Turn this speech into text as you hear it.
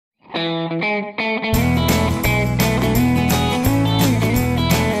Candy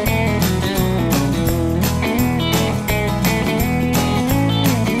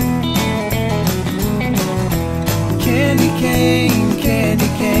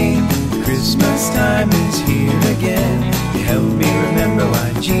cane, Christmas time is here again. You help me remember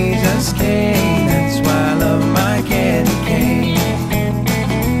why Jesus came. That's why I love my candy cane.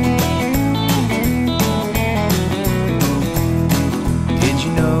 Did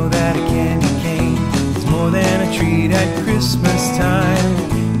you know that a candy cane is more than a treat at Christmas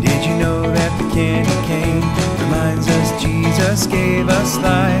time? Did you know that the candy cane reminds us Jesus gave us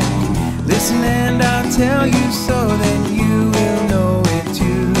life? Listen and I'll tell you so then you will know it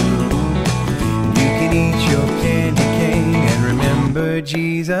too. You can eat your candy cane and remember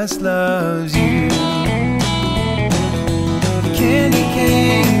Jesus loves you. Candy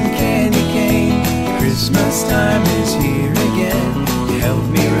cane, Christmas time is here again. You help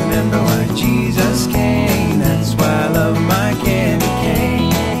me remember why Jesus came. That's why I love my candy cane.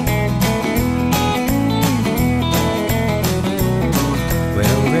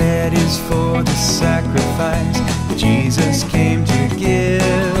 Well, red is for the sacrifice that Jesus came to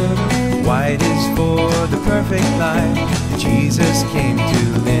give. White is for the perfect life that Jesus came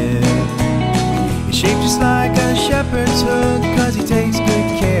to live. It's shaped just like a shepherd's hook, 'cause he takes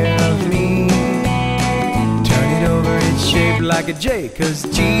good care of me. Turn it over, it's shaped like a J, 'cause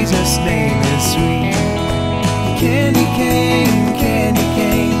Jesus' name is sweet. Candy cane,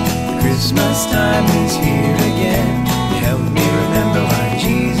 Christmas time is here again. You help me remember why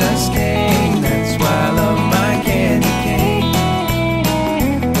Jesus came. That's why I love my candy cane.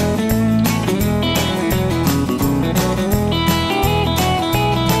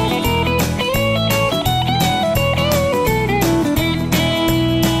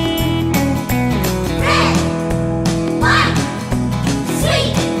 Red, white,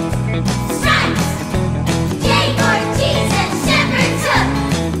 sweet, stripes, J for Jesus, shepherd's hook.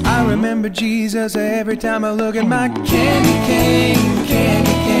 I remember Jesus every time I look at my candy cane.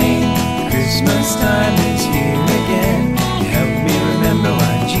 Christmas time is here again.